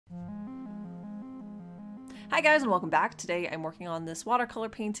Hi guys and welcome back. Today I'm working on this watercolor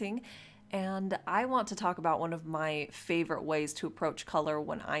painting and I want to talk about one of my favorite ways to approach color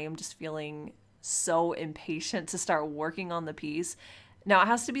when I am just feeling so impatient to start working on the piece. Now it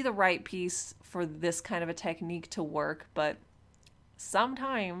has to be the right piece for this kind of a technique to work, but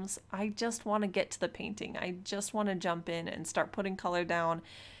sometimes I just want to get to the painting. I just want to jump in and start putting color down.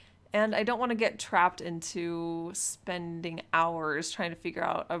 And I don't want to get trapped into spending hours trying to figure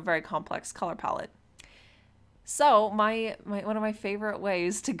out a very complex color palette. So one of my favorite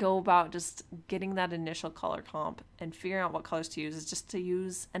ways to go about just getting that initial color comp and figuring out what colors to use is just to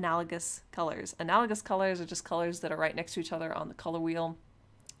use analogous colors. Analogous colors are just colors that are right next to each other on the color wheel.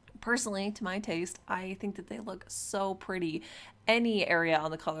 Personally, to my taste, I think that they look so pretty. Any area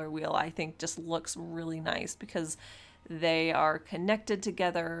on the color wheel I think just looks really nice because they are connected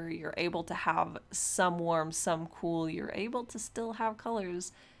together. You're able to have some warm, some cool. You're able to still have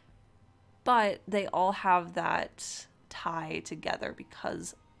colors, but they all have that tie together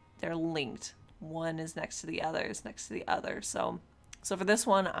because they're linked. One is next to the other, is next to the other. So for this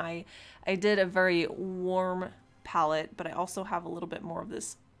one, I did a very warm palette, but I also have a little bit more of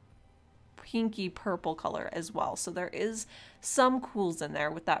this pinky purple color as well. So there is some cools in there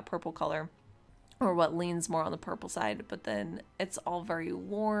with that purple color, or what leans more on the purple side, but then it's all very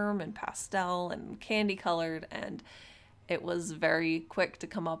warm and pastel and candy colored, and it was very quick to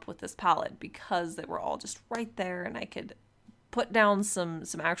come up with this palette because they were all just right there, and I could put down some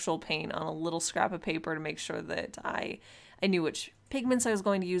actual paint on a little scrap of paper to make sure that I knew which pigments I was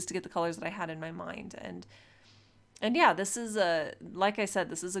going to use to get the colors that I had in my mind. And yeah, this is like I said,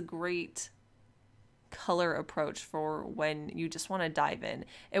 this is a great color approach for when you just want to dive in.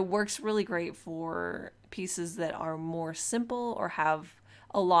 It works really great for pieces that are more simple or have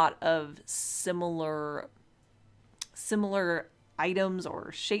a lot of similar items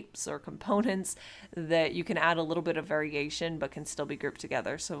or shapes or components that you can add a little bit of variation but can still be grouped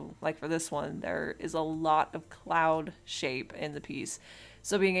together. So like for this one, there is a lot of cloud shape in the piece.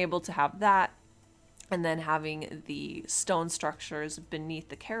 So being able to have that and then having the stone structures beneath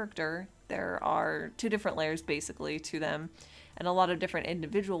the character, there are two different layers basically to them and a lot of different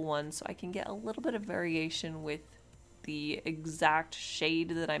individual ones, so I can get a little bit of variation with the exact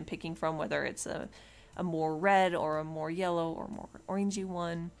shade that I'm picking from, whether it's a more red or a more yellow or more orangey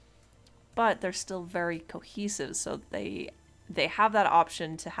one, but they're still very cohesive, so they have that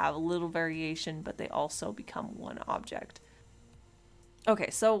option to have a little variation, but they also become one object. Okay,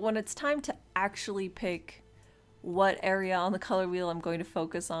 so when it's time to actually pick what area on the color wheel I'm going to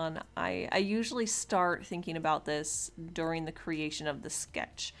focus on, I usually start thinking about this during the creation of the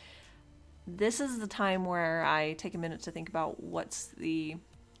sketch. This is the time where I take a minute to think about what's the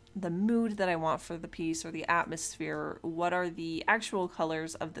mood that I want for the piece or the atmosphere. What are the actual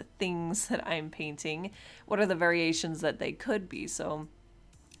colors of the things that I'm painting? What are the variations that they could be? So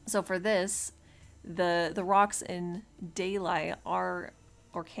for this, the rocks in daylight are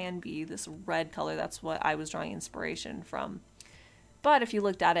or can be this red color. That's what I was drawing inspiration from. But if you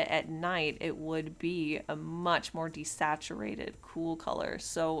looked at it at night, it would be a much more desaturated, cool color.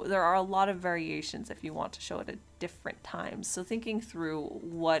 So there are a lot of variations if you want to show it at different times. So thinking through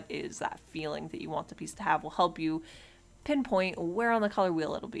what is that feeling that you want the piece to have will help you pinpoint where on the color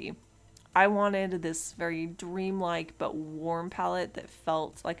wheel it'll be. I wanted this very dreamlike but warm palette that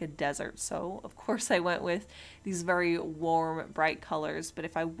felt like a desert. So of course I went with these very warm, bright colors. But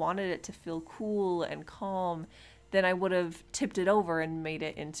if I wanted it to feel cool and calm, then I would have tipped it over and made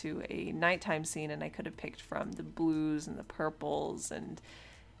it into a nighttime scene, and I could have picked from the blues and the purples and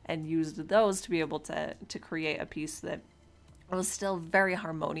used those to be able to create a piece that was still very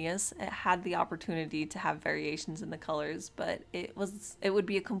harmonious. It had the opportunity to have variations in the colors, but it would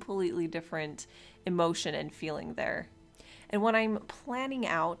be a completely different emotion and feeling there. And when I'm planning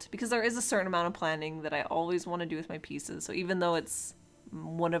out, because there is a certain amount of planning that I always want to do with my pieces, so even though it's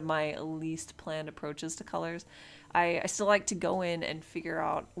one of my least planned approaches to colors, I still like to go in and figure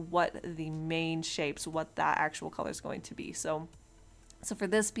out what the main shapes, what that actual color is going to be. So for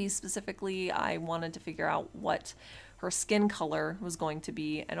this piece specifically, I wanted to figure out what her skin color was going to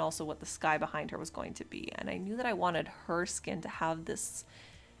be and also what the sky behind her was going to be. And I knew that I wanted her skin to have this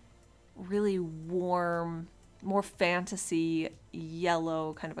really warm, more fantasy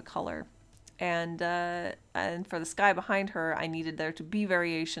yellow kind of a color. And for the sky behind her, I needed there to be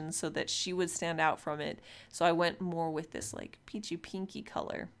variation so that she would stand out from it. So I went more with this like peachy pinky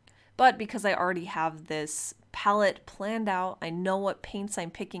color. But because I already have this palette planned out, I know what paints I'm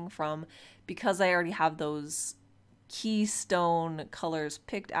picking from, because I already have those keystone colors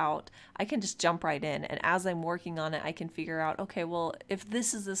picked out, I can just jump right in. And as I'm working on it, I can figure out, okay, well, if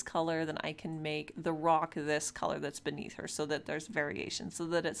this is this color, then I can make the rock this color that's beneath her so that there's variation, so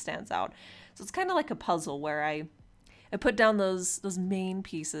that it stands out. So it's kind of like a puzzle where I put down those main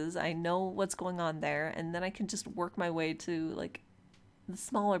pieces. I know what's going on there, and then I can just work my way to like the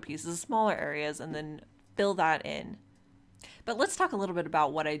smaller pieces, the smaller areas, and then fill that in. But let's talk a little bit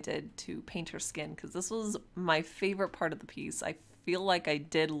about what I did to paint her skin, because this was my favorite part of the piece. I feel like I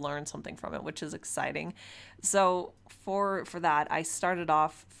did learn something from it, which is exciting. So for that, I started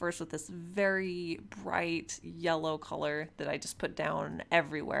off first with this very bright yellow color that I just put down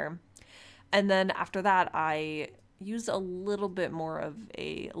everywhere. And then after that, I used a little bit more of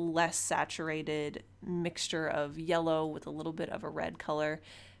a less saturated mixture of yellow with a little bit of a red color,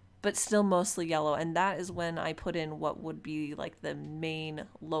 but still mostly yellow. And that is when I put in what would be like the main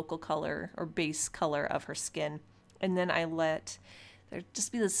local color or base color of her skin. And then I let there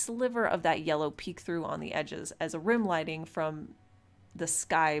just be the sliver of that yellow peek through on the edges as a rim lighting from the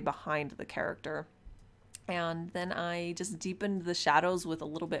sky behind the character. And then I just deepened the shadows with a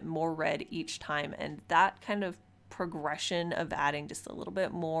little bit more red each time. And that kind of progression of adding just a little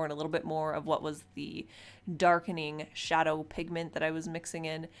bit more and a little bit more of what was the darkening shadow pigment that I was mixing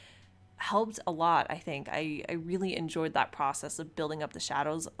in helped a lot, I think. I really enjoyed that process of building up the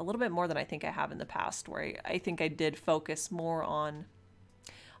shadows a little bit more than I think I have in the past, where I think I did focus more on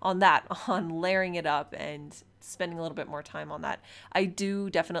that, on layering it up and spending a little bit more time on that. I do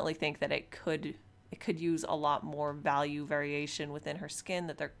definitely think that it could use a lot more value variation within her skin,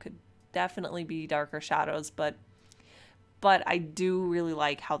 that there could definitely be darker shadows, but I do really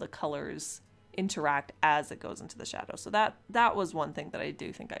like how the colors interact as it goes into the shadow. So that was one thing that I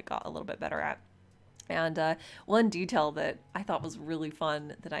do think I got a little bit better at. And one detail that I thought was really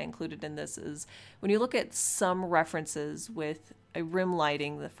fun that I included in this is when you look at some references with a rim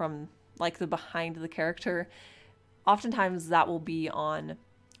lighting from like the behind the character, oftentimes that will be on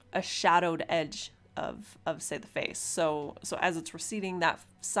a shadowed edge of say the face. So as it's receding, that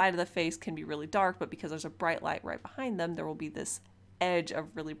side of the face can be really dark, but because there's a bright light right behind them, there will be this edge of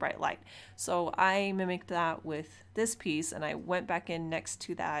really bright light. So I mimicked that with this piece, and I went back in next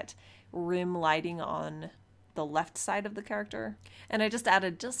to that rim lighting on the left side of the character, and I just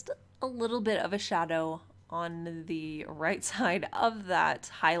added just a little bit of a shadow on the right side of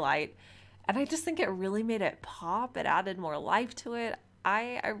that highlight, and I just think it really made it pop. It added more life to it.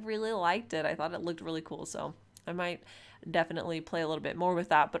 I really liked it. I thought it looked really cool, so I might definitely play a little bit more with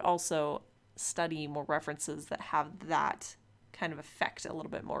that, but also study more references that have that kind of effect a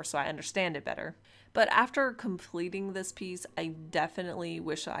little bit more so I understand it better. But after completing this piece, I definitely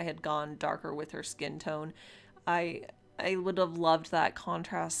wish I had gone darker with her skin tone. I would have loved that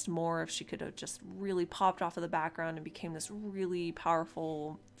contrast more if she could have just really popped off of the background and became this really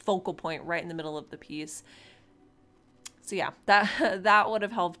powerful focal point right in the middle of the piece. So yeah, that would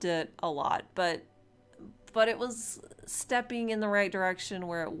have helped it a lot, but it was stepping in the right direction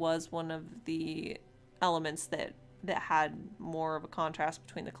where it was one of the elements that had more of a contrast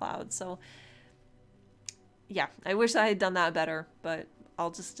between the clouds. So yeah, I wish I had done that better, but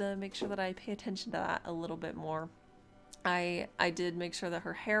I'll just make sure that I pay attention to that a little bit more. I did make sure that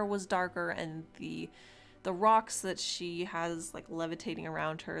her hair was darker, and the rocks that she has like levitating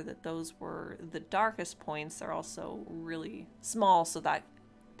around her, that those were the darkest points. They're also really small, so that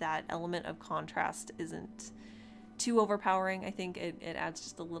element of contrast isn't too overpowering. I think it adds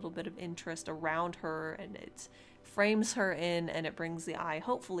just a little bit of interest around her, and it frames her in, and it brings the eye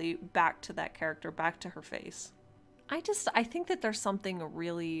hopefully back to that character, back to her face. I think that there's something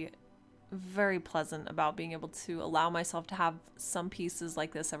really very pleasant about being able to allow myself to have some pieces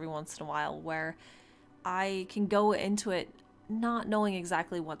like this every once in a while, where I can go into it not knowing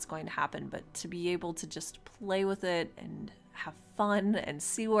exactly what's going to happen, but to be able to just play with it and have fun and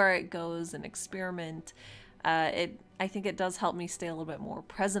see where it goes and experiment. I think it does help me stay a little bit more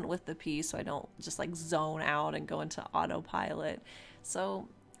present with the piece, so I don't just like zone out and go into autopilot. So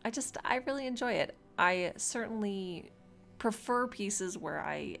I really enjoy it. I certainly prefer pieces where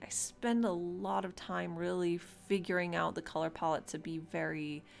I spend a lot of time really figuring out the color palette to be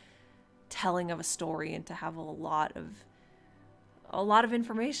very telling of a story and to have a lot of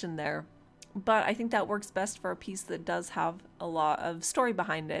information there. But I think that works best for a piece that does have a lot of story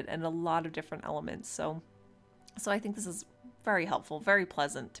behind it and a lot of different elements. So I think this is very helpful, very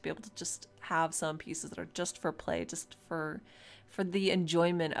pleasant to be able to just have some pieces that are just for play, just for the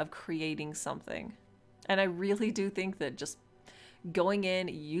enjoyment of creating something. And I really do think that just going in,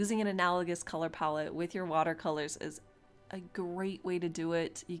 using an analogous color palette with your watercolors is a great way to do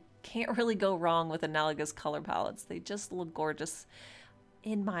it. You can't really go wrong with analogous color palettes. They just look gorgeous,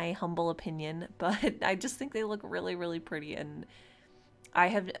 in my humble opinion, but I just think they look really, really pretty. And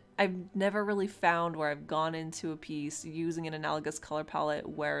I've never really found where I've gone into a piece using an analogous color palette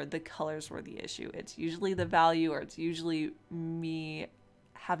where the colors were the issue. It's usually the value, or it's usually me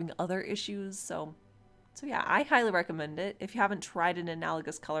having other issues. So yeah, I highly recommend it. If you haven't tried an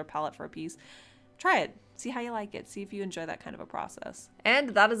analogous color palette for a piece, try it. See how you like it. See if you enjoy that kind of a process. And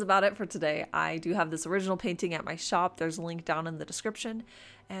that is about it for today. I do have this original painting at my shop. There's a link down in the description.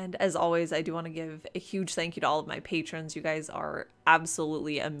 And as always, I do want to give a huge thank you to all of my patrons. You guys are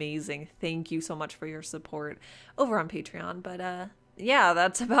absolutely amazing. Thank you so much for your support over on Patreon. But yeah,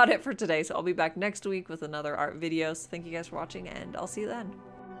 that's about it for today. So I'll be back next week with another art video. So thank you guys for watching, and I'll see you then.